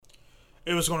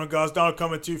It was going to guys down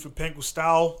coming to you from Pinku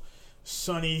style.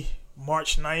 Sunny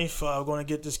March 9th. I'm going to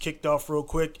get this kicked off real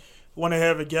quick. Want to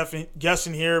have a guest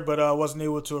in here, but I wasn't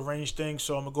able to arrange things,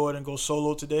 so I'm going to go ahead and go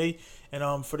solo today.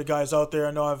 And for the guys out there,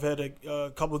 I know I've had a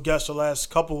couple of guests the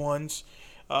last couple ones,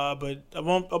 but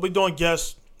I'll be doing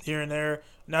guests here and there.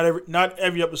 Not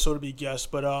every episode will be guests,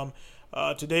 but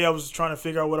today I was trying to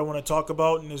figure out what I want to talk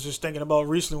about, and was just thinking about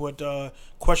recently what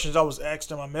questions I was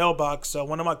asked in my mailbox.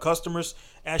 One of my customers,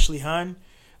 Ashley Hahn,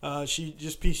 she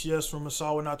just PCS from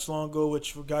Masawa not too long ago,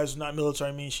 which for guys who are not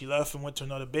military means she left and went to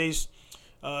another base.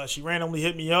 She randomly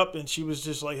hit me up and she was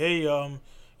just like, hey,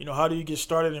 how do you get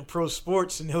started in pro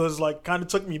sports? And it was like kind of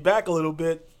took me back a little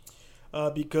bit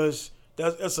because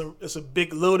that's a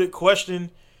big loaded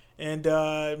question. And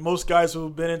most guys who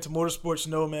have been into motorsports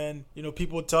know, man,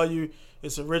 people will tell you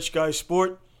it's a rich guy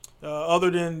sport. Other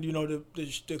than,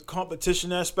 the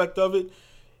competition aspect of it,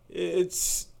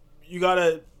 it's you got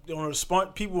to,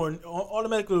 people are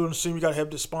automatically going to assume you got to have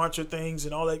to sponsor things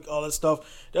and all that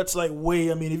stuff. That's like way,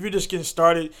 if you're just getting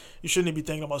started, you shouldn't be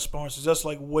thinking about sponsors. That's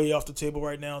like way off the table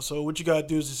right now. So what you got to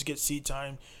do is just get seat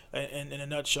time in a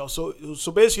nutshell.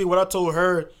 So basically what I told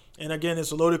her, and again,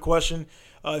 it's a loaded question.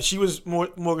 She was more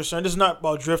concerned. This is not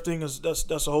about drifting.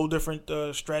 That's a whole different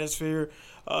stratosphere.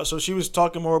 So she was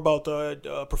talking more about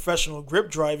professional grip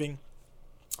driving.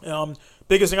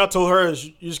 Biggest thing I told her is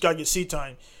you just gotta get seat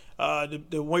time.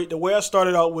 The way I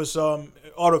started out was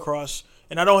autocross,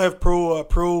 and I don't have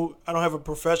I don't have a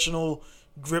professional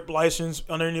grip license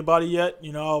under anybody yet.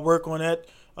 I'll work on that.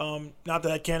 Not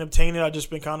that I can't obtain it. I've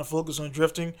just been kind of focused on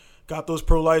drifting. Got those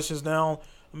pro license now.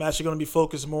 I'm actually going to be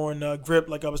focused more on grip,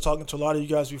 like I was talking to a lot of you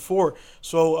guys before.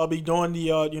 So I'll be doing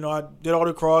the, I did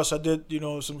autocross. I did,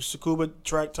 some Tsukuba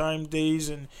track time days,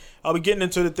 and I'll be getting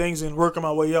into the things and working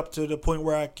my way up to the point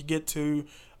where I could get to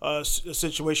a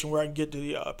situation where I can get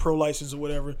the pro license or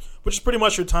whatever, which is pretty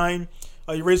much your time.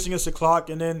 You're racing against the clock,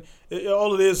 and then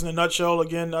all it is in a nutshell.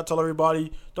 Again, I tell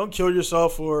everybody, don't kill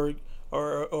yourself or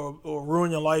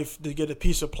ruin your life to get a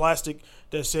piece of plastic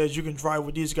that says you can drive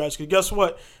with these guys. Because guess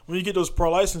what? When you get those pro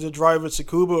licenses to drive with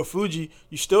Tsukuba or Fuji,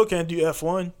 you still can't do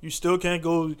F1. You still can't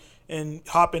go and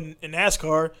hop in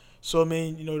NASCAR. So,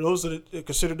 those are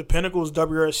considered the pinnacles,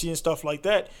 WRC and stuff like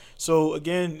that. So,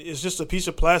 again, it's just a piece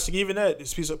of plastic. Even that,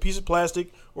 it's a piece of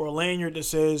plastic or a lanyard that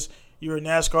says you're a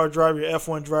NASCAR driver, you're an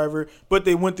F1 driver. But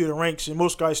they went through the ranks, and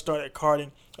most guys start at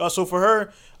karting. So for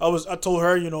her, I told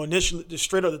her, initially,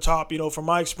 straight at the top, from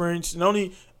my experience,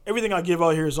 and everything I give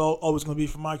out here is always going to be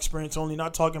from my experience only,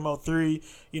 not talking about theory.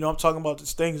 I'm talking about the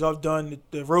things I've done,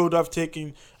 the road I've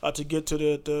taken to get to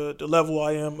the level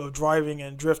I am of driving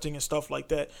and drifting and stuff like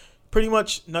that. Pretty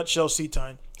much nutshell seat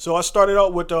time. So I started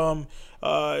out with,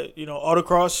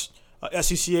 autocross,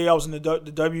 SCCA. I was in the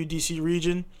WDC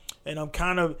region, and I'm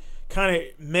kind of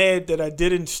mad that I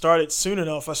didn't start it soon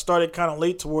enough. I started kind of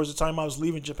late towards the time I was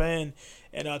leaving Japan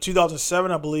in 2007,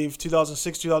 I believe,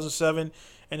 2006, 2007,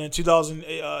 and then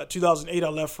 2008 I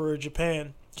left for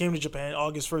Japan. Came to Japan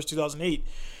August 1st, 2008.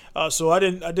 So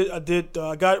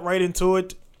I got right into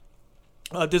it.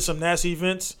 I did some NASA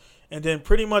events, and then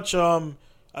pretty much I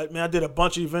did a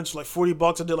bunch of events for like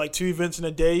 $40. I did like 2 events in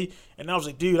a day, and I was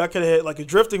like, dude, I could have had like a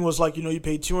drifting was like you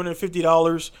paid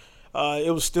 $250.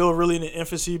 It was still really in the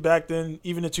infancy back then,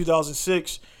 even in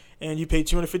 2006, and you pay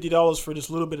 $250 for this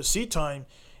little bit of seat time.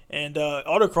 And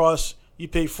autocross, you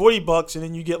pay $40, and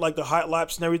then you get like the hot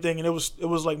laps and everything. And it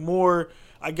was like more.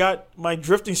 I got my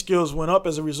drifting skills went up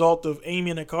as a result of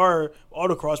aiming a car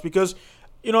autocross because,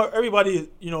 everybody,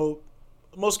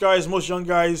 most young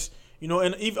guys,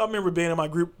 and even, I remember being in my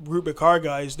group of car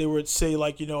guys, they would say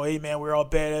like, hey man, we're all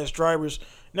badass drivers.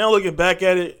 Now looking back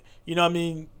at it,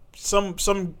 some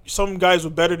guys were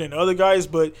better than other guys,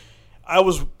 but I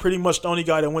was pretty much the only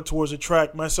guy that went towards the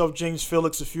track. Myself, James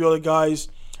Phillips, a few other guys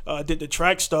did the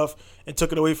track stuff and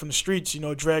took it away from the streets,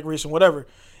 drag racing, whatever.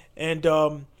 And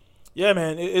yeah,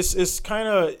 man, it's kind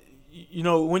of,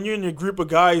 when you're in a group of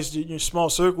guys, in your small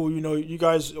circle, you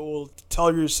guys will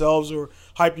tell yourselves or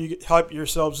hype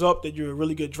yourselves up that you're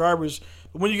really good drivers.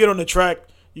 But when you get on the track,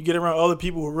 you get around other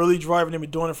people who are really driving. They've been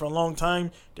doing it for a long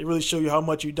time. They really show you how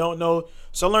much you don't know.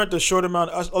 So I learned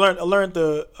I learned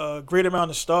the great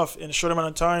amount of stuff in a short amount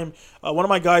of time. One of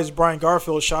my guys, Brian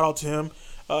Garfield, shout out to him.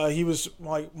 He was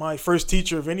my first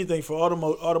teacher of anything for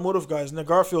automotive guys. And the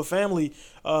Garfield family,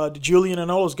 the Julian and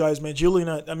all those guys, man. Julian,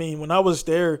 when I was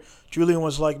there, Julian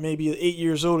was like maybe 8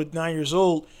 years old or 9 years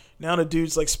old. Now the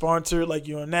dude's like sponsored, like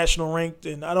national ranked,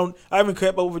 and I haven't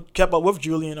kept up with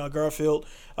Julian Garfield,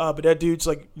 but that dude's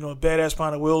like a badass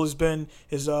behind the wheel. Has been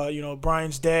his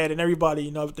Brian's dad and everybody,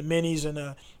 the Minis and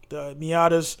the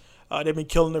Miatas. They've been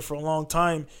killing it for a long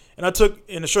time. And I took,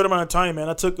 in a short amount of time, man,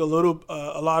 I took a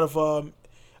lot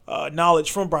of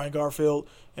knowledge from Brian Garfield.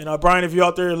 And Brian, if you're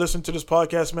out there listening to this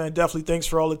podcast, man, definitely thanks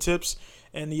for all the tips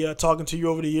and the talking to you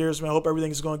over the years, man. I hope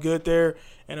everything's going good there.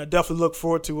 And I definitely look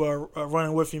forward to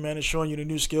running with you, man, and showing you the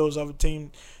new skills I've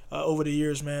obtained over the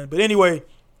years, man. But anyway,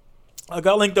 I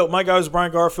got linked up. My guy is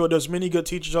Brian Garfield. There's many good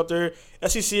teachers out there.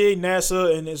 SCCA,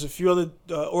 NASA, and there's a few other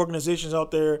organizations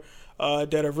out there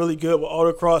that are really good with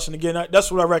autocross. And again,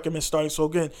 that's what I recommend starting. So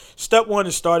again, step one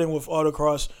is starting with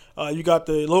autocross. You got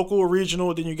the local,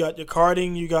 regional, then you got your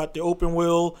karting, you got the open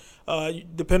wheel,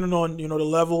 depending on the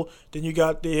level. Then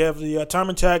they have the time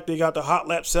attack. They got the hot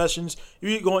lap sessions.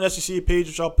 You go on the SCCA page,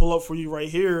 which I'll pull up for you right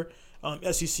here,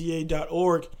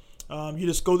 scca.org. You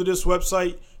just go to this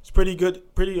website. It's pretty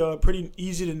good, pretty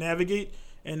easy to navigate,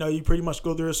 and you pretty much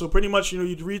go there. So pretty much,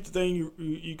 you read the thing.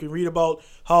 You can read about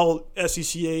how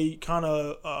SCCA kind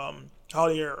of how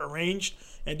they are arranged,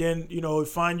 and then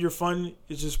find your fun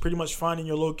is just pretty much finding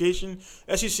your location.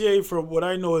 SCCA, from what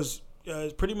I know, is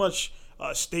pretty much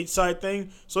a stateside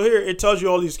thing. So here it tells you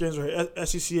all these games right here: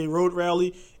 SCCA Road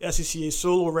Rally, SCCA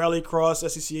Solo Rally Cross,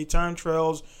 SCCA Time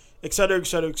Trials, et cetera, et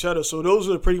cetera, et cetera. So those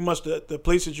are pretty much the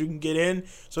places you can get in.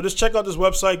 So just check out this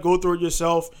website, go through it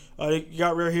yourself. You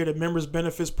got right here the members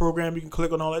benefits program. You can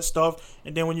click on all that stuff,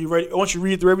 and then once you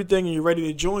read through everything and you're ready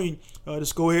to join,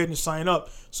 just go ahead and sign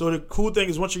up. So the cool thing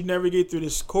is, once you navigate through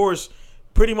this course,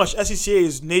 pretty much SCCA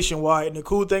is nationwide. And the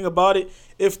cool thing about it,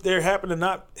 if there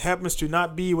happens to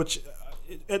not be, which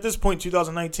at this point,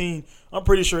 2019, I'm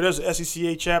pretty sure there's an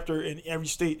SCCA chapter in every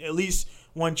state, at least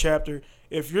one chapter.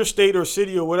 If your state or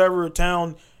city or whatever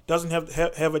town doesn't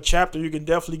have a chapter, you can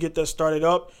definitely get that started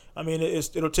up. I mean,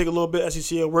 it'll take a little bit.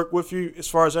 SCCA will work with you, as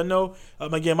far as I know.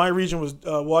 Again, my region was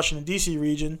Washington, D.C.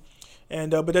 region,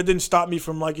 and but that didn't stop me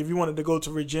from, like, if you wanted to go to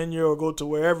Virginia or go to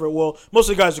wherever. Well, most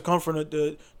of the guys that come from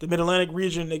the Mid-Atlantic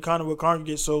region, they kind of would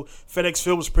congregate. So FedEx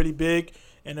Field was pretty big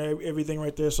and everything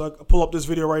right there. So I pull up this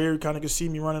video right here. You kind of can see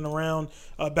me running around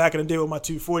back in the day with my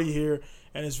 240 here.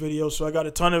 And his video, so I got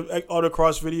a ton of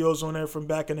autocross videos on there from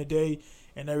back in the day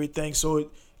and everything. So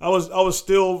I was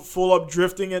still full up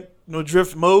drifting at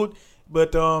drift mode,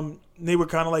 but they were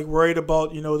kind of like worried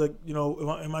about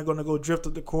am I going to go drift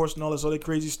at the course and all this other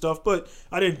crazy stuff. But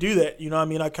I didn't do that.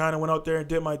 I kind of went out there and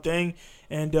did my thing,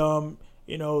 and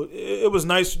it was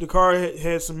nice. The car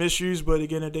had some issues, but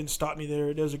again, it didn't stop me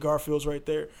there. There's a Garfield's right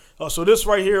there. So this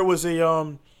right here was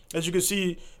a as you can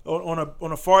see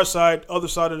on a far side, other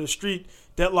side of the street,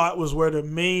 that lot was where the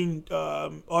main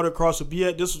autocross would be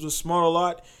at. This was a smaller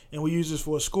lot, and we used this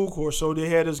for a school course. So they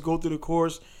had us go through the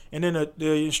course, and then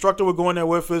the instructor would go in there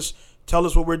with us, tell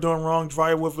us what we're doing wrong,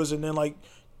 drive with us, and then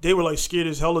they were scared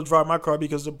as hell to drive my car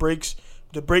because the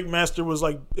brake master was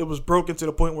it was broken to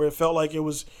the point where it felt like it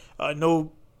was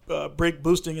no brake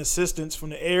boosting assistance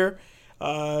from the air.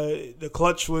 The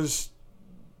clutch was,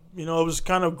 it was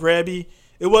kind of grabby.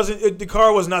 The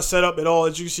car was not set up at all.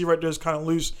 As you can see right there, it's kind of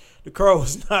loose. The car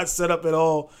was not set up at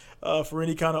all for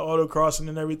any kind of autocrossing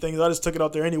and everything. I just took it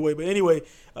out there anyway. But anyway,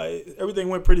 everything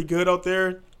went pretty good out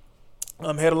there.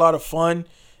 Had a lot of fun,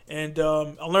 and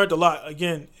I learned a lot.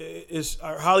 Again,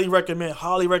 I highly recommend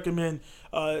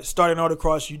starting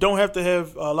autocross. You don't have to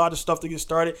have a lot of stuff to get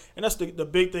started, and that's the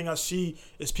big thing I see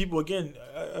is people, again,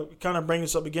 I kind of bring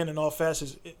this up again in all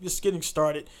facets, just getting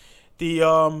started.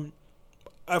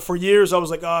 For years, I was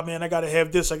like, oh, man, I got to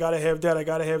have this. I got to have that. I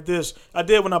got to have this. I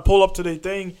did when I pull up to the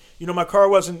thing. My car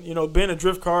wasn't, being a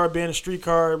drift car, being a street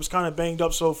car, it was kind of banged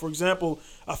up. So, for example,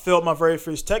 I failed my very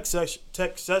first tech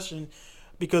session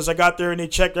because I got there and they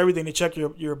checked everything. They check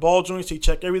your ball joints. They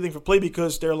check everything for play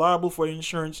because they're liable for the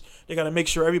insurance. They got to make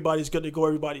sure everybody's good to go,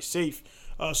 everybody's safe.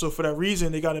 So, for that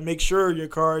reason, they got to make sure your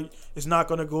car is not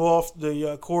going to go off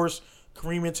the course,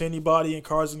 careen into anybody and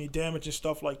cause any damage and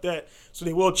stuff like that. So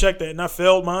they will check that. And I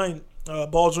failed mine.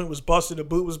 Ball joint was busted. The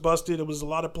boot was busted. It was a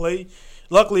lot of play.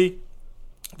 Luckily,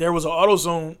 there was an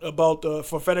AutoZone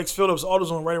for FedEx Field. There was an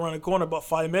AutoZone right around the corner, about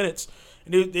 5 minutes.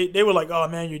 And they were like, oh,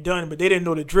 man, you're done. But they didn't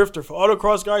know the drifter. For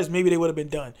autocross guys, maybe they would have been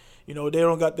done. They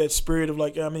don't got that spirit of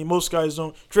most guys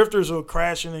don't. Drifters will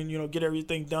crash and, get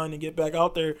everything done and get back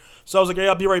out there. So I was like, hey,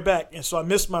 I'll be right back. And so I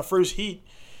missed my first heat.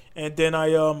 And then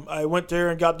I went there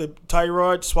and got the tie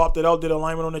rod, swapped it out, did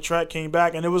alignment on the track, came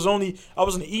back, and I was in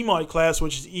the E-mod class,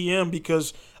 which is EM,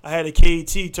 because I had a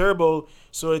KT turbo,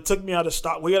 so it took me out of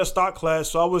stock. We had a stock class,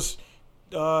 so I was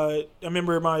I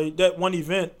remember that one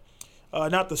event,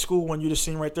 not the school one you just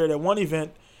seen right there. That one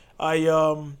event,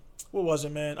 what was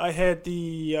it, man? I had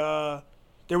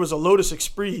there was a Lotus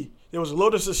Esprit. There was a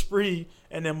Lotus Esprit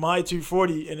and then my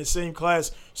 240 in the same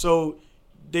class. So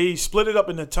they split it up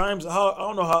into times. I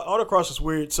don't know how autocross is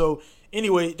weird. So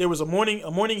anyway, there was a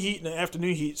morning heat and an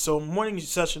afternoon heat. So morning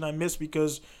session I missed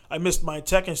because I missed my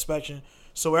tech inspection.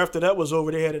 So after that was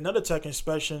over, they had another tech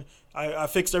inspection. I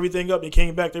fixed everything up. They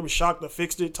came back. They were shocked. I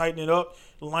fixed it, tightened it up.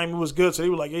 The alignment was good. So they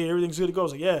were like, hey, everything's good to go. I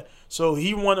was like, yeah. So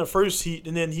he won the first heat,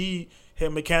 and then he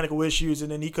had mechanical issues,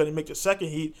 and then he couldn't make the second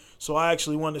heat. So I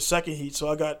actually won the second heat. So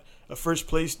I got a first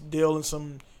place deal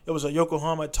and it was a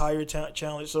Yokohama tire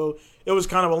challenge. So it was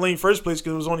kind of a lame first place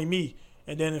because it was only me.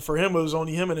 And then for him, it was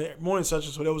only him in the morning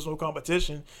session, so there was no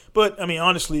competition. But, I mean,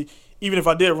 honestly, even if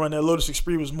I did run, that Lotus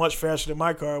Esprit was much faster than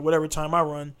my car, whatever time I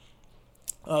run.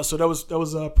 So that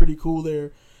was pretty cool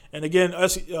there. And again,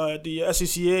 the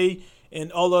SCCA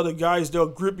and all the other guys, they'll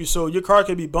group you. So your car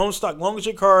can be bone stock. As long as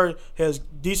your car has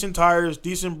decent tires,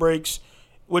 decent brakes,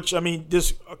 which, I mean,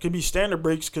 this can be standard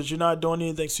brakes because you're not doing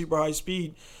anything super high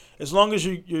speed. As long as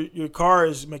your car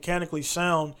is mechanically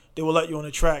sound, they will let you on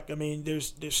the track. I mean,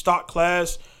 there's stock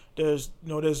class. There's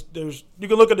you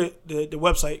can look at the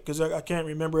website because I can't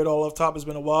remember it all off top. It's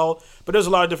been a while, but there's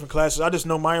a lot of different classes. I just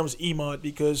know mine was E-Mod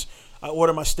because I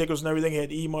ordered my stickers and everything. It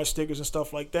had E-Mod stickers and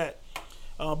stuff like that.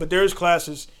 But there's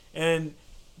classes, and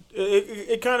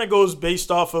it kind of goes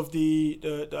based off of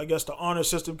the I guess the honor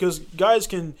system because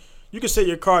you can say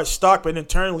your car is stock, but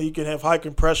internally you can have high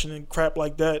compression and crap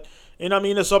like that. And I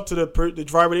mean, it's up to the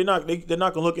driver. They're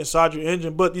not gonna look inside your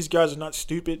engine, but these guys are not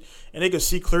stupid, and they can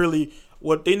see clearly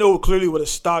what a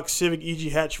stock Civic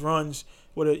EG hatch runs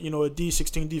with a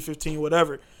D16, D15,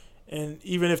 whatever. And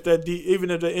even if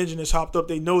the engine is hopped up,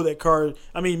 they know that car.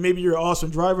 I mean, maybe you're an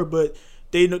awesome driver, but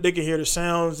they can hear the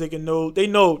sounds. They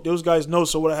know those guys know.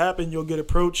 So what'll happen? You'll get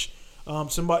approached.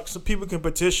 Some people can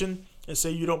petition and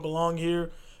say you don't belong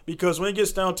here because when it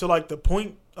gets down to like the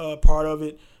point part of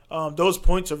it. Those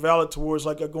points are valid towards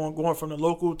like going from the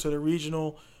local to the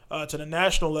regional to the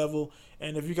national level.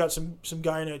 And if you got some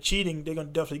guy in there cheating, they're gonna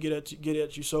definitely get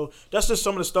at you. So that's just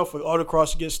some of the stuff with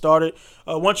autocross to get started.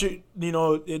 Once you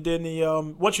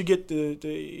get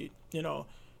you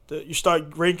start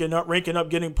ranking up,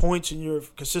 getting points, and you're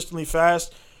consistently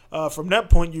fast. From that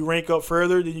point, you rank up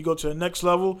further. Then you go to the next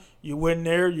level. You win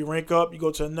there. You rank up. You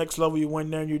go to the next level. You win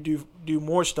there, and you do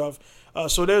more stuff.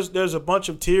 So there's a bunch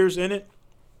of tiers in it.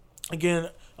 Again,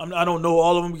 I don't know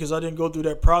all of them because I didn't go through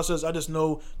that process. I just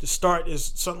know the start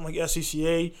is something like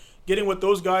SCCA, getting with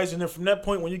those guys, and then from that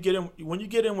point, when you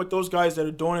get in with those guys that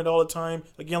are doing it all the time,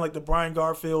 again like the Brian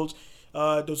Garfields,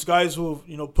 those guys who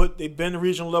they've been to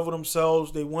regional level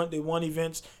themselves, they won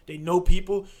events, they know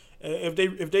people.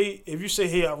 If you say,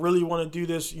 hey, I really want to do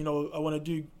this, I want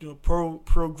to do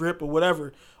pro grip or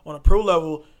whatever on a pro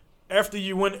level, after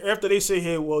they say,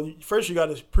 hey, well, first you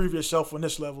got to prove yourself on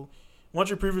this level. Once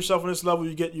you prove yourself on this level,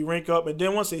 you rank up, and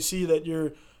then once they see that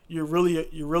you're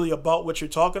really about what you're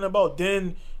talking about,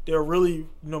 then they'll really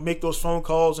make those phone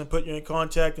calls and put you in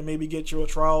contact and maybe get you a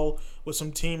trial with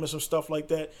some team or some stuff like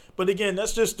that. But again,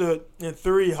 that's just in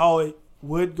theory how it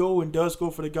would go and does go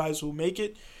for the guys who make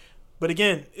it. But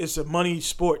again, it's a money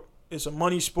sport. It's a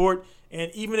money sport,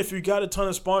 and even if you got a ton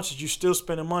of sponsors, you're still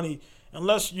spending money.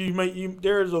 Unless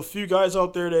there's a few guys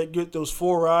out there that get those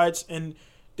 4 rides and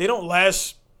they don't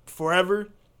last forever.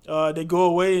 They go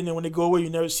away, and then when they go away, you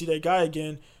never see that guy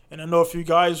again. And I know a few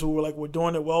guys who were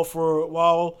doing it well for a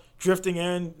while, drifting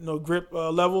and grip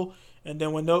level. And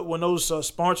then when those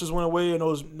sponsors went away and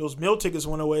those meal tickets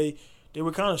went away, they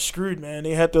were kind of screwed, man.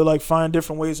 They had to find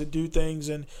different ways to do things,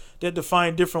 and they had to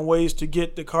find different ways to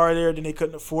get the car there. Then they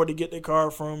couldn't afford to get the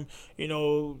car from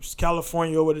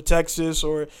California over to Texas,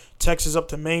 or Texas up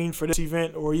to Maine for this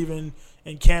event, or even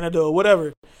in Canada or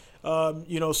whatever.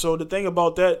 So the thing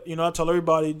about that, I tell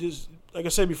everybody, just like I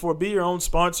said before, be your own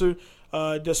sponsor.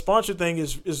 The sponsor thing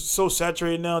is so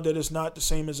saturated now that it's not the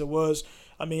same as it was.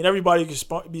 I mean, everybody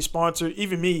can be sponsored.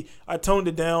 Even me, I toned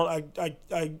it down.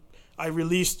 I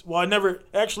released. Well, I never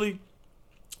actually.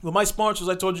 With my sponsors,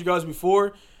 I told you guys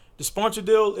before, the sponsor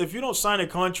deal. If you don't sign a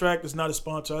contract, it's not a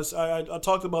sponsor. I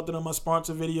talked about that on my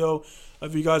sponsor video.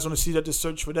 If you guys want to see that, just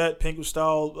search for that Pinku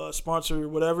style sponsor or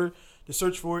whatever. Just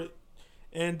search for it.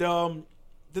 And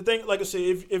the thing, like I say,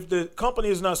 if the company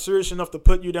is not serious enough to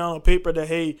put you down on paper that,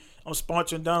 hey, I'm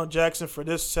sponsoring Donald Jackson for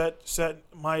this set,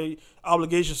 my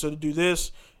obligations are to do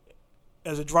this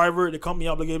as a driver, the company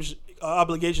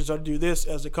obligations are to do this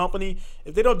as a company.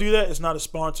 If they don't do that, it's not a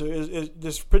sponsor. It's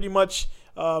just pretty much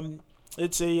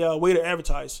it's a way to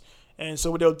advertise. And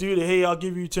so what they'll do, hey, I'll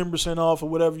give you 10% off or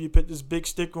whatever. You put this big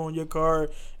sticker on your car,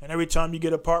 and every time you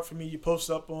get a part from me, you post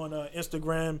up on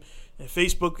Instagram and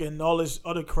Facebook and all this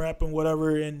other crap and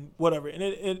whatever. And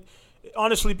it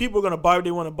honestly, people are gonna buy what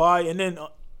they want to buy, and then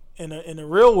in the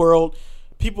real world,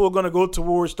 people are going to go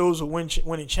towards those who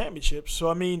winning championships. So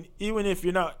I mean, even if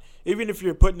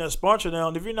you're putting that sponsor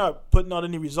down, if you're not putting out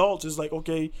any results, it's like,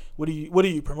 okay, what are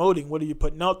you promoting? What are you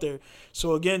putting out there?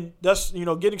 So again, that's,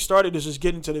 getting started is just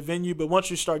getting to the venue. But once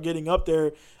you start getting up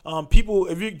there, people,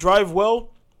 if you drive well,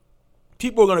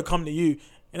 people are going to come to you.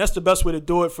 And that's the best way to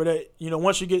do it for that.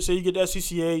 Once you get the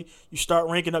SCCA, you start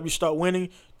ranking up, you start winning.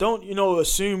 Don't,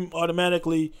 assume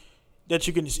automatically that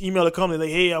you can just email the company like,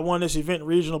 hey, I won this event,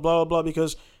 regional, blah, blah, blah,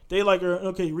 because they like,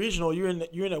 okay, regional, you're in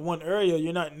that one area,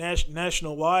 you're not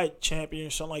national-wide champion or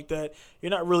something like that. You're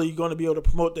not really going to be able to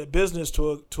promote that business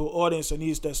to an audience that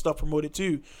needs that stuff promoted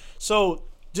too. So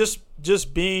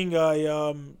just being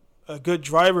a good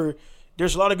driver,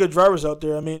 there's a lot of good drivers out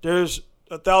there. I mean, there's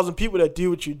 1,000 people that do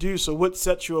what you do. So what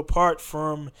sets you apart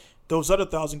from those other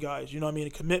 1,000 guys? A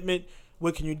commitment.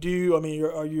 What can you do? I mean,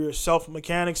 are you a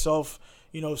self-mechanic,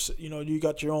 you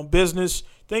got your own business?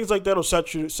 Things like that will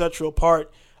set you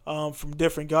apart from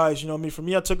different guys. For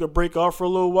me, I took a break off for a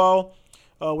little while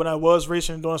when I was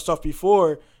racing and doing stuff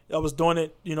before. I was doing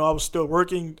it, I was still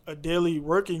working a daily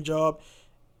working job.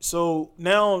 So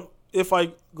now if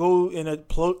I go and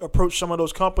approach some of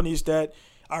those companies that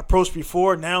I approached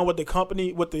before, now with the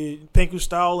company, with the Pinku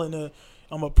style, and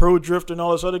I'm a pro drifter and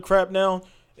all this other crap now,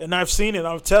 and I've seen it,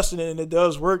 I've tested it, and it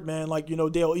does work, man. Like,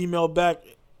 they'll email back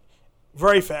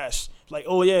very fast, like,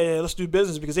 oh yeah, let's do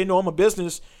business, because they know I'm a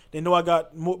business. They know I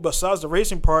got more, besides the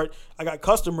racing part, I got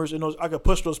customers, and I could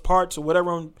push those parts or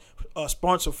whatever I'm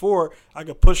sponsored for. I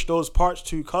could push those parts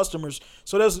to customers.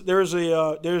 So there's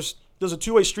a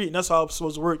two-way street, and that's how it's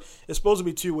supposed to work. It's supposed to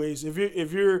be two ways.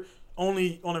 If you're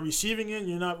only on the receiving end,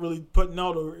 you're not really putting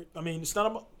out. It's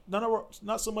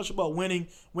not so much about winning.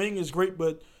 Winning is great,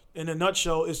 but in a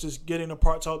nutshell, it's just getting the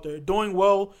parts out there, doing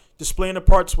well, displaying the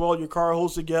parts well, your car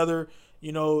holds together.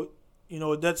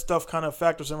 That stuff kind of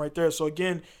factors in right there. So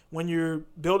again, when you're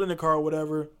building the car or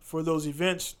whatever for those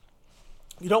events,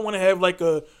 you don't want to have like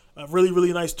a really,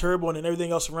 really nice turbo and then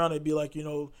everything else around it be like,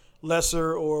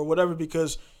 lesser or whatever,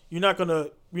 because you're not gonna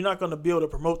be able to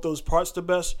promote those parts the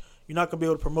best. You're not gonna be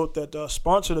able to promote that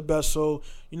sponsor the best. So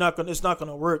it's not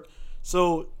gonna work.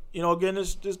 So again,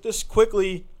 this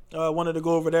quickly. I wanted to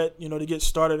go over that, to get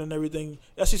started and everything.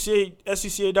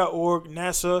 SCCA.org,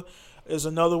 NASA is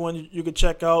another one you could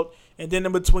check out. And then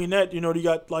in between that, you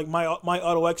got like my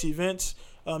AutoX events.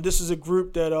 This is a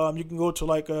group that you can go to,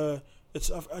 like I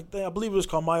believe it was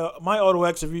called My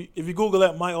AutoX. If you Google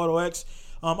that, My AutoX,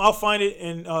 I'll find it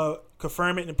and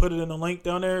confirm it and put it in the link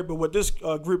down there. But what this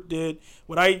group did,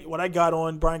 what I got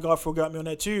on, Brian Godfrey got me on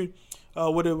that too.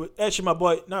 Actually my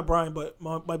buddy, not Brian, but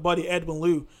my buddy Edwin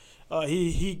Liu.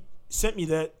 He sent me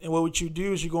that, and what you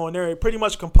do is you go in there. It pretty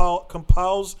much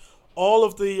compiles all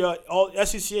of the all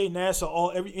SCCA,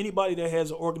 NASA, anybody that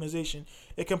has an organization.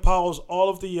 It compiles all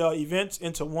of the events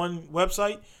into one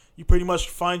website. You pretty much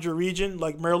find your region.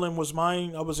 Like Maryland was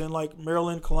mine. I was in like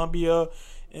Maryland, Columbia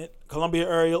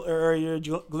area,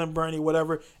 Glen Burnie,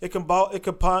 whatever. It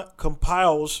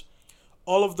compiles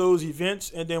all of those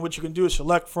events, and then what you can do is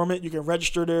select from it. You can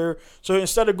register there. So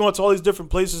instead of going to all these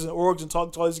different places and orgs and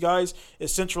talking to all these guys, it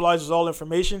centralizes all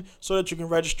information so that you can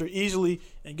register easily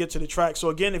and get to the track. So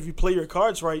again, if you play your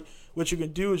cards right, what you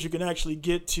can do is you can actually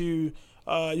get to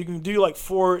you can do like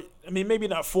four, maybe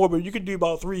not four, but you can do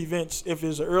about 3 events if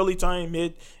there's an early time,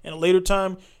 mid, and a later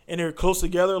time, and they're close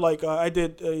together. Like I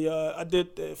did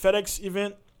the FedEx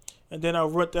event, and then I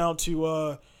went down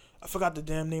to I forgot the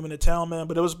damn name of the town, man,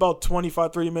 but it was about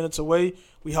 25, 30 minutes away.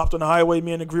 We hopped on the highway,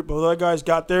 me and a group of other guys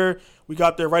got there. We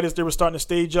got there right as they were starting to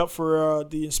stage up for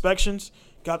the inspections.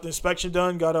 Got the inspection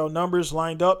done, got our numbers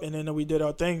lined up, and then we did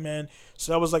our thing, man.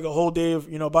 So that was like a whole day of,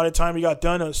 by the time we got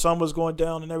done, the sun was going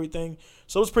down and everything.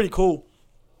 So it was pretty cool.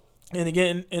 And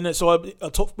again,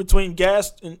 between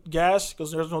gas,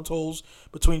 because there's no tolls,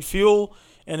 between fuel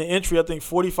and the entry, I think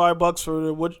 $45 for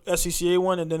the SCCA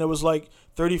one, and then it was like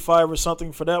 $35 or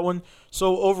something for that one.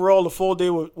 So overall, the full day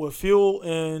with fuel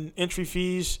and entry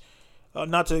fees,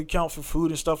 not to account for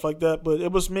food and stuff like that, but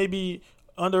it was maybe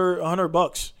under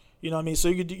 $100. You know what I mean? So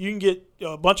you can get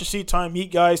a bunch of seat time,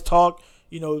 meet guys, talk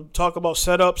about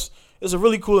setups. It's a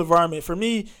really cool environment. For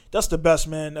me, that's the best,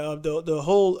 man. The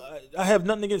whole, I have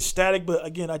nothing against static, but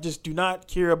again, I just do not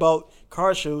care about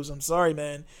car shows. I'm sorry,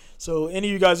 man. So any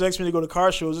of you guys ask me to go to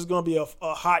car shows, it's going to be a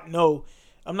hot no.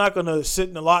 I'm not going to sit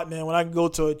in the lot, man, when I can go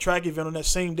to a track event on that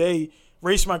same day,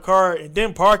 race my car, and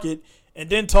then park it, and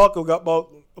then talk about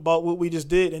what we just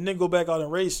did, and then go back out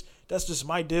and race. That's just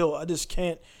my deal.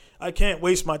 I can't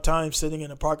waste my time sitting in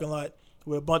a parking lot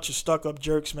with a bunch of stuck-up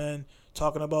jerks, man,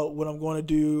 talking about what I'm going to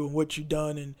do and what you've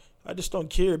done, and I just don't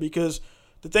care, because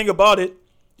the thing about it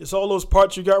It's all those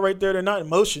parts you got right there. They're not in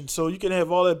motion. So you can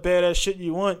have all that badass shit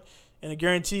you want, and I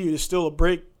guarantee you there's still a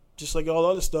break, just like all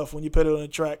other stuff when you put it on the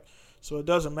track. So it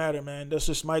doesn't matter, man. That's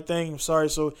just my thing. I'm sorry.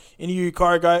 So any of you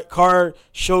car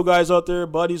show guys out there,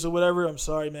 buddies or whatever, I'm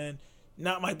sorry, man.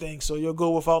 Not my thing. So you'll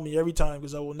go without me every time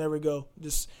because I will never go.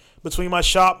 Just between my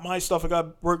shop, my stuff I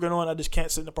got working on, I just can't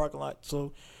sit in the parking lot.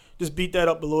 So just beat that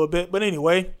up a little bit. But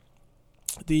anyway,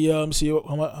 let me see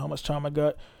how much time I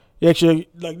got. Actually,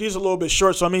 like these are a little bit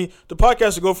short. So I mean, the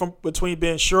podcast will go from between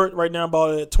being short right now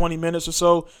about 20 minutes or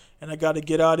so, and I got to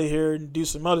get out of here and do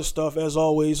some other stuff as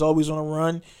always on a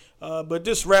run. But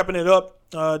just wrapping it up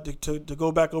to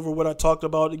go back over what I talked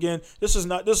about again. This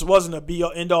wasn't a be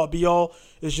all end all be all.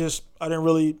 It's just I didn't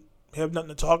really have nothing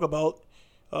to talk about.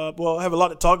 Well, I have a lot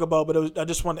to talk about, but I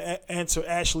just want to answer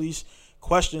Ashley's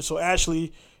question. So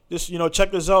Ashley,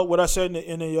 check this out. What I said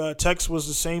in the text was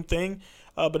the same thing.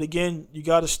 But again, you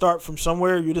got to start from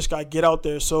somewhere. You just got to get out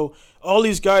there. So all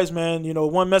these guys, man,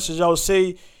 one message I would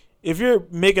say. If you're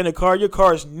making a car, your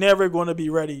car is never going to be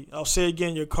ready. I'll say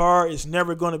again, your car is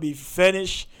never going to be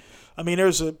finished. I mean,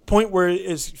 there's a point where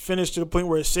it's finished to the point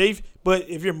where it's safe. But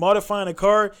if you're modifying a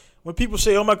car, when people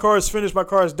say, oh, my car is finished, my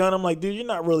car is done, I'm like, dude, you're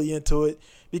not really into it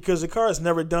because the car is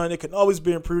never done. It can always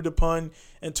be improved upon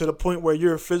and to the point where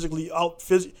you're physically out.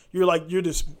 You're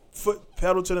just foot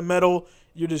pedal to the metal.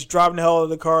 You're just driving the hell out of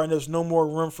the car and there's no more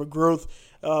room for growth.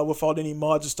 Without any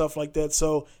mods and stuff like that.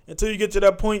 So until you get to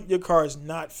that point, your car is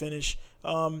not finished.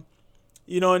 And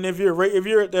if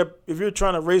you're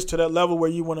trying to race to that level where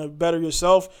you want to better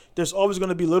yourself, there's always going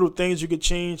to be little things you could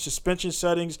change, suspension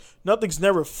settings. Nothing's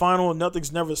never final.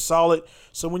 Nothing's never solid.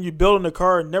 So when you're building a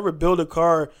car, never build a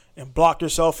car and block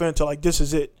yourself into like this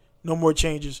is it. No more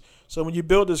changes. So when you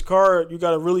build this car, you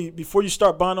got to really, before you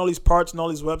start buying all these parts and all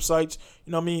these websites,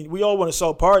 we all want to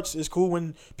sell parts. It's cool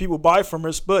when people buy from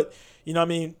us, but what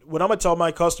I'm going to tell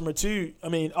my customer too,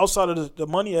 outside of the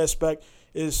money aspect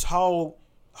is how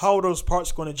those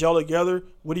parts going to gel together.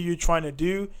 What are you trying to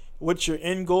do? What's your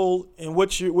end goal? And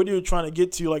what are you trying to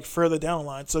get to like further down the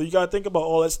line? So you got to think about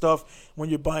all that stuff when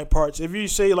you're buying parts. If you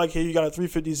say like, hey, you got a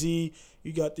 350Z,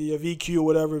 you got the VQ or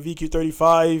whatever,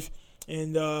 VQ35,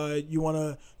 and you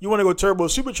wanna go turbo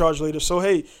supercharged later. So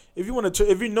hey, if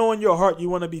you know in your heart you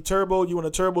want to be turbo, you want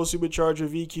a turbo supercharger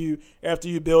VQ after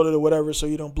you build it or whatever, so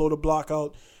you don't blow the block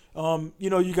out.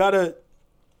 You gotta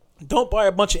don't buy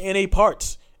a bunch of NA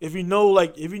parts. If you know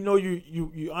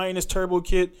you eyeing this turbo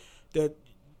kit that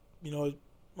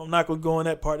I'm not gonna go in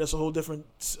that part. That's a whole different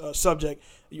subject.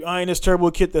 You eyeing this turbo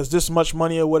kit that's this much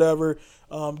money or whatever.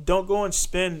 Don't go and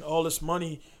spend all this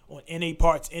money on NA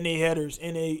parts, NA headers,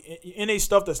 NA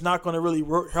stuff that's not going to really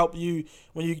help you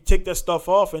when you take that stuff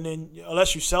off, and then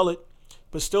unless you sell it,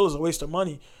 but still is a waste of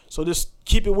money. So just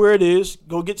keep it where it is.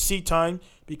 Go get seat time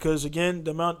because again,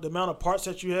 the amount of parts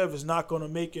that you have is not going to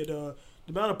make it. The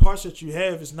amount of parts that you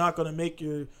have is not going to make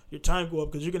your time go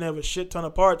up because you can have a shit ton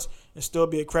of parts and still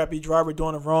be a crappy driver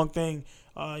doing the wrong thing.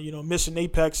 Missing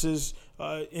apexes,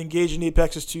 engaging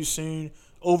apexes too soon.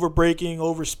 Over braking,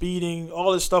 over speeding,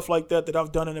 all this stuff like that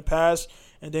I've done in the past.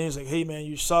 And then he's like, hey, man,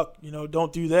 you suck.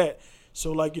 Don't do that.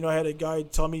 So, I had a guy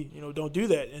tell me, don't do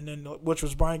that. And then, which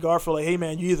was Brian Garfield, like, hey,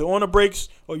 man, you either on the brakes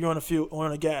or you're on the fuel or on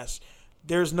the gas.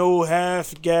 There's no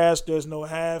half gas. There's no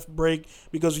half brake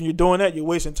do when you're doing that, you're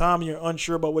wasting time and you're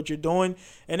unsure about what you're doing.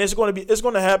 And it's going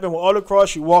to happen with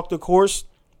autocross. You walk the course.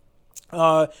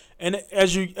 And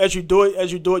as you do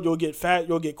it, you'll get fat,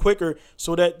 you'll get quicker.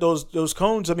 So that those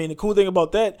cones. The cool thing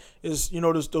about that is,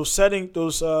 those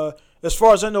settings. As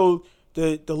far as I know,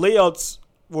 the layouts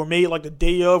were made like the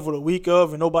day of or the week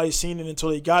of, and nobody's seen it until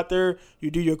they got there.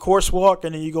 You do your course walk,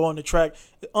 and then you go on the track.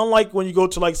 Unlike when you go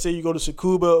to say you go to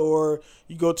Tsukuba or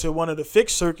you go to one of the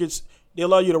fixed circuits, they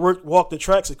allow you to walk the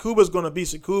track. Tsukuba's going to be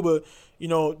Tsukuba,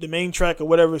 the main track or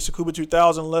whatever, Tsukuba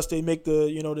 2000, unless they make the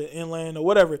inland or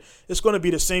whatever. It's going to be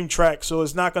the same track, so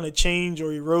it's not going to change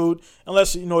or erode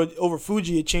unless, over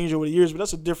Fuji it changed over the years, but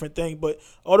that's a different thing. But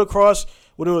autocross,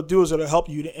 what it'll do is it'll help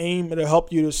you to aim, it'll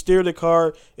help you to steer the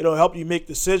car, it'll help you make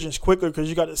decisions quicker because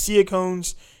you got the SIA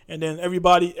cones, and then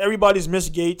everybody's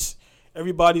missed gates.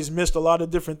 Everybody's missed a lot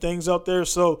of different things out there,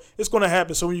 so it's going to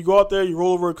happen. So when you go out there, you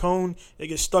roll over a cone, it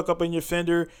gets stuck up in your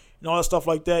fender and all that stuff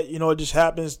like that. It just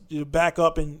happens. You back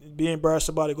up and be embarrassed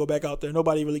about it, go back out there.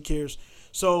 Nobody really cares.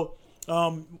 So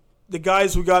the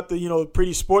guys who got the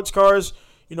pretty sports cars,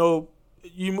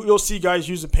 you'll see guys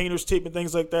using painter's tape and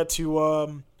things like that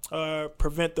to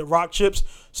prevent the rock chips.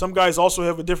 Some guys also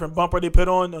have a different bumper they put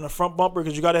on a front bumper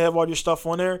because you got to have all your stuff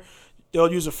on there. They'll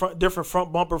use a different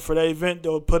front bumper for that event.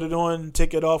 They'll put it on and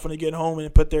take it off when they get home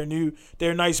and put their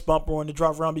nice bumper on to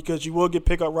drive around because you will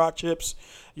pick up rock chips.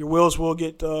 Your wheels will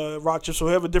get rock chips. So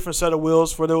we have a different set of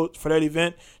wheels for that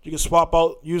event. You can swap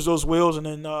out, use those wheels, and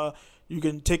then you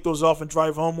can take those off and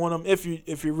drive home on them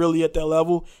if you're really at that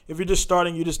level. If you're just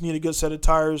starting, you just need a good set of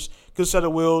tires, good set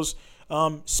of wheels.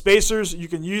 Spacers, you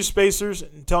can use spacers,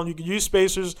 and tell them you can use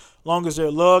spacers as long as they're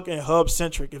lug and hub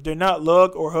centric. If they're not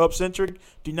lug or hub centric,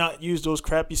 do not use those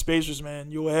crappy spacers,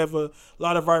 man. You will have a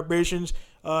lot of vibrations.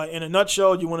 In a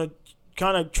nutshell, you want to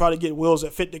kind of try to get wheels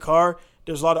that fit the car.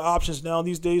 There's a lot of options now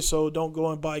these days, so don't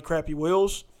go and buy crappy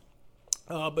wheels.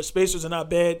 But spacers are not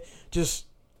bad. Just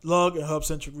lug and hub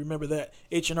centric. Remember that.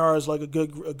 H&R is like a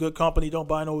good company. Don't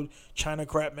buy no China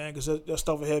crap, man, because that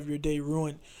stuff will have your day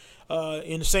ruined.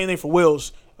 And the same thing for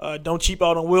wheels. Don't cheap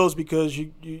out on wheels because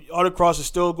autocross is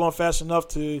still going fast enough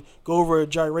to go over a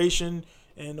gyration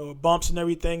or bumps and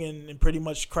everything and pretty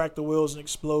much crack the wheels and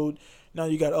explode. Now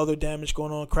you got other damage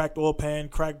going on, cracked oil pan,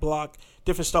 cracked block,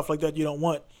 different stuff like that you don't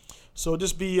want. So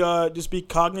just be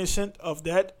cognizant of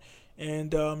that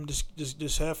and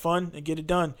just have fun and get it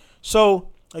done. So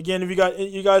again, if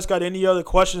you guys got any other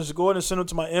questions, go ahead and send them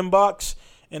to my inbox.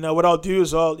 And what I'll do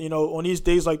is on these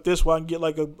days like this where I can get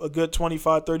like a good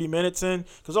 25, 30 minutes in,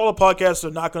 because all the podcasts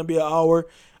are not going to be an hour.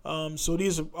 So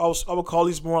I would call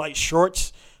these more like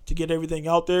shorts to get everything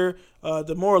out there.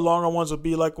 The more longer ones will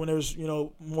be like when there's,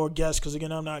 more guests. Because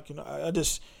again, I'm not,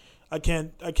 I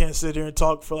can't sit here and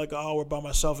talk for like an hour by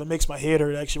myself. It makes my head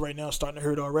hurt. Actually, right now, it's starting to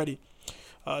hurt already.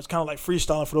 It's kind of like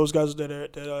freestyling for those guys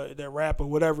that rap or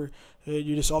whatever.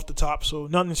 You're just off the top. So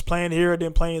nothing's planned here. I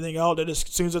didn't plan anything out. As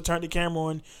soon as I turned the camera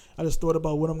on, I just thought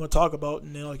about what I'm going to talk about,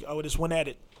 and then I just went at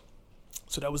it.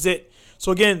 So that was it.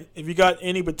 So again, if you got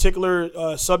any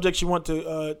particular subjects you want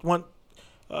to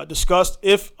discussed,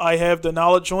 if I have the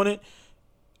knowledge on it,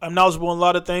 I'm knowledgeable on a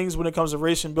lot of things when it comes to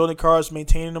racing, building cars,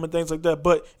 maintaining them, and things like that.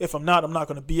 But if I'm not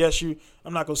going to BS you.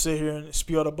 I'm not going to sit here and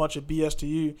spew out a bunch of BS to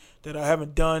you that I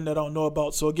haven't done, that I don't know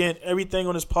about. So, again, everything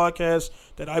on this podcast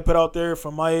that I put out there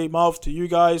from my mouth to you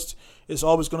guys is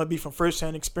always going to be from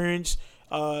firsthand experience,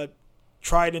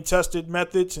 tried and tested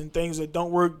methods, and things that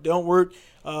don't work.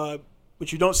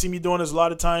 What you don't see me doing is a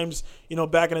lot of times,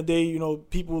 back in the day,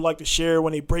 people like to share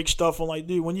when they break stuff. I'm like,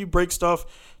 dude, when you break stuff,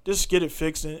 just get it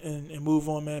fixed and move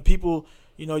on, man. People,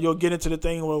 you'll get into the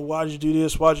thing, well, why did you do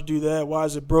this? Why did you do that? Why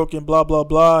is it broken? Blah, blah,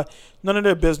 blah. None of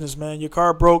their business, man. Your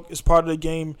car broke. It's part of the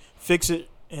game. Fix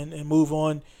it and move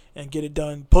on and get it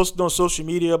done. Post it on social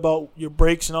media about your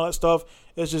breaks and all that stuff.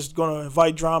 It's just going to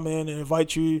invite drama in and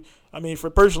invite you. I mean, for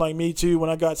a person like me, too, when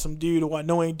I got some dude who I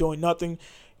know ain't doing nothing,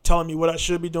 telling me what I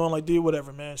should be doing, like, dude,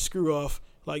 whatever, man, screw off.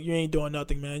 Like, you ain't doing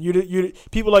nothing, man. You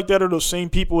people like that are those same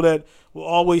people that will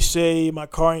always say, my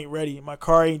car ain't ready, my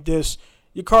car ain't this.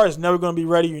 Your car is never going to be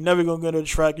ready. You're never going to go to the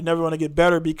track. You're never going to get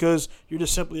better because you're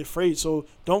just simply afraid. So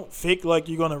don't fake like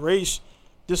you're going to race.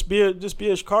 Just be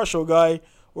a car show guy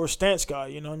or a stance guy.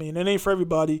 You know what I mean? It ain't for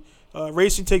everybody.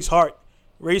 Racing takes heart.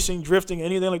 Racing, drifting,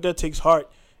 anything like that takes heart.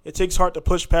 It takes heart to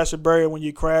push past a barrier when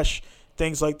you crash.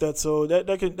 Things like that. So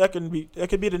that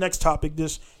could be the next topic.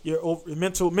 Your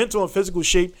mental and physical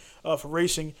shape for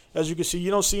racing. As you can see,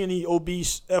 you don't see any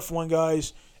obese F1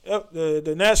 guys.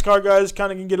 The NASCAR guys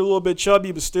kind of can get a little bit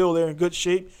chubby, but still they're in good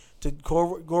shape to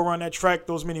go around that track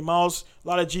those many miles. A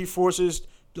lot of G-forces,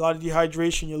 a lot of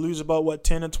dehydration. You lose about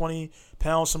 10 to 20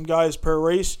 pounds, some guys per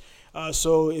race.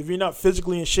 So if you're not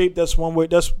physically in shape, that's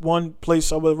one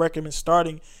place I would recommend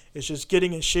starting. It's just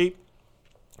getting in shape,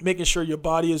 making sure your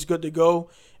body is good to go,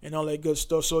 and all that good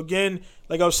stuff. So again,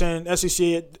 like I was saying,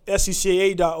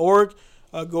 SCCA.org.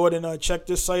 Go ahead and check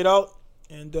this site out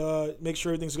and make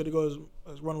sure everything's good to go.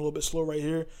 It's running a little bit slow right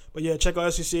here, but yeah, check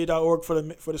out SCCA.org for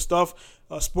the stuff.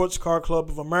 Sports Car Club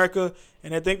of America,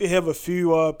 and I think they have a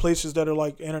few places that are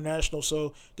like international.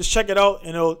 So just check it out,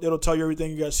 and it'll tell you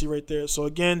everything you guys see right there. So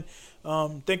again,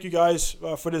 thank you guys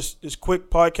for this quick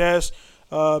podcast.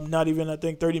 Not even, I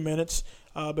think, 30 minutes.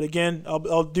 But again,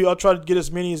 I'll try to get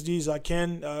as many as these I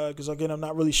can because again, I'm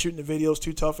not really shooting the videos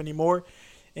too tough anymore.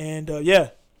 And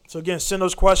yeah, so again, send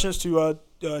those questions to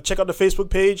check out the Facebook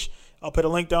page. I'll put a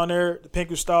link down there, the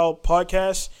Pinku Style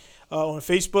Podcast on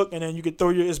Facebook, and then you can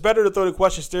it's better to throw the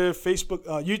questions there. Facebook,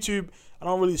 YouTube, I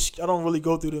don't really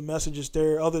go through the messages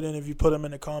there other than if you put them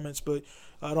in the comments, but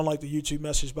I don't like the YouTube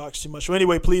message box too much. So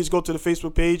anyway, please go to the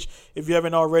Facebook page if you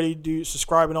haven't already. Do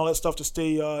subscribe and all that stuff to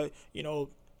stay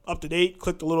up to date.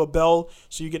 Click the little bell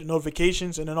so you get the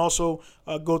notifications, and then also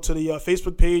go to the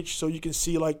Facebook page so you can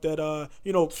see like that,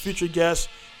 future guests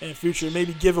and future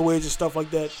maybe giveaways and stuff like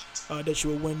that that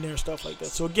you will win there, stuff like that.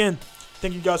 So again,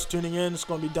 thank you guys for tuning in. It's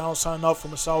going to be down signing up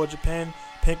from Asawa, Japan,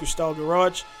 Pinku Style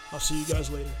Garage. I'll see you guys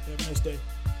later. Have a nice day.